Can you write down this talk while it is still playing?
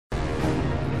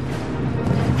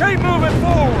Keep moving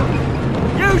forward!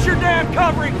 Use your damn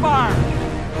covering fire!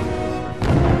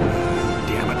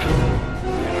 Damn it.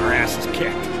 And our ass is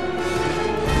kicked.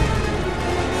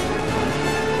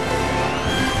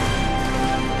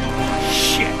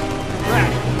 Shit!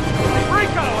 Right.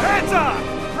 Rico, heads up!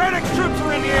 Reddick's troops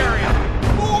are in the area!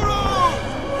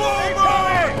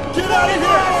 Get out of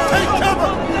here! Take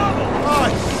cover! Oh,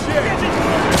 shit!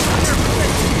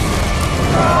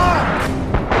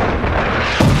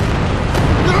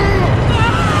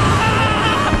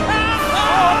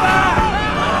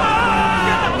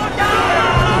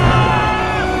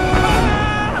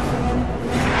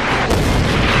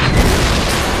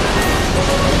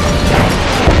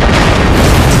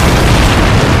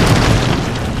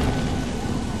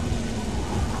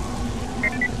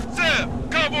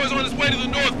 Convoy's on his way to the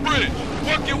North Bridge.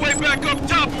 Work your way back up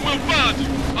top and we'll find you.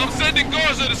 I'm sending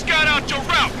Garza to scout out your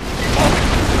route.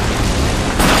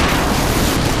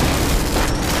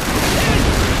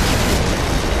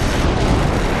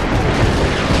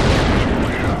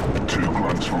 Two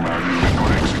grunts from our unit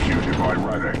got executed by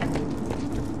Radek.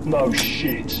 No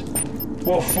shit.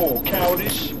 What for?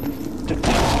 Cowardice?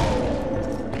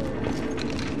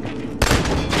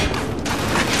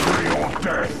 Free or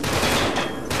death.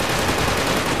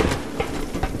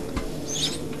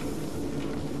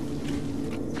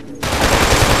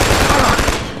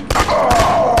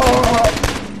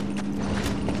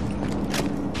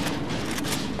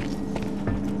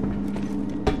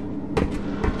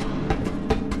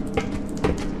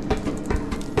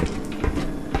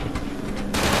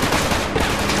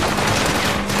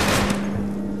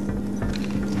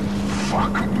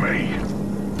 Fuck me.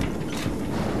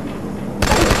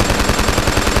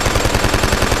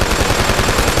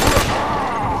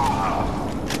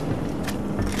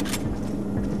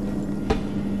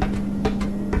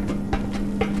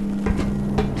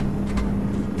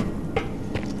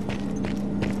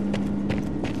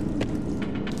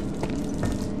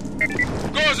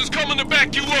 Garza's coming to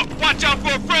back you up. Watch out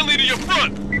for a friendly to your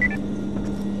front.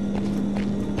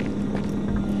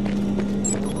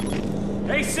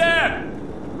 Hey, Sam!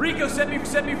 Rico sent me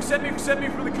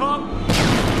for the comm.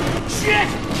 Shit!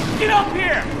 Get up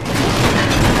here!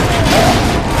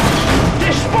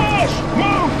 Disperse!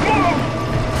 Move!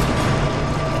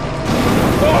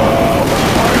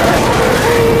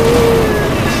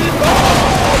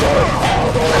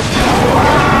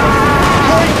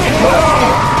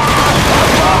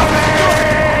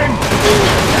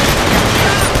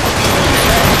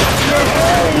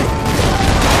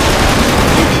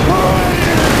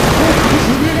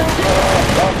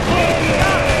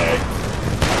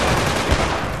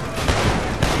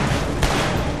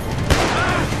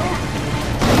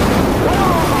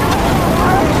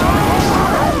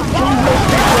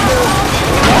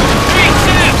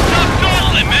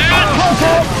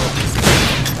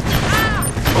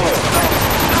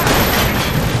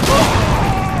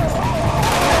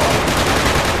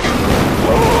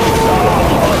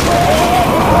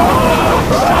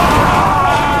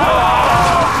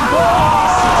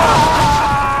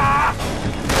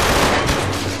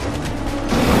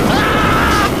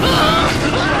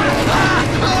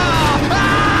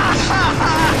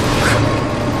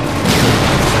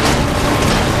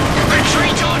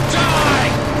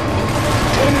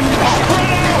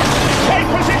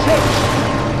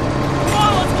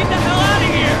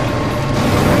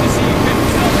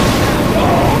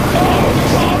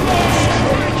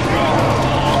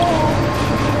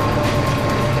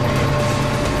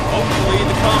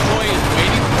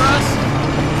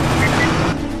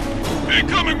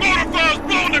 Incoming mortar files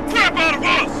blowing the crap out of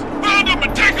us! Find them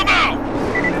and take them out!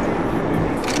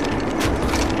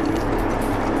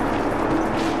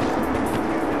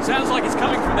 Sounds like it's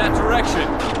coming from that direction.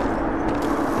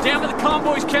 Damn it, the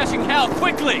convoy's catching hell,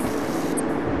 quickly!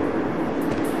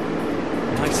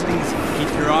 Nice and easy.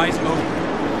 Keep your eyes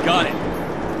open. Got it.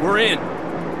 We're in.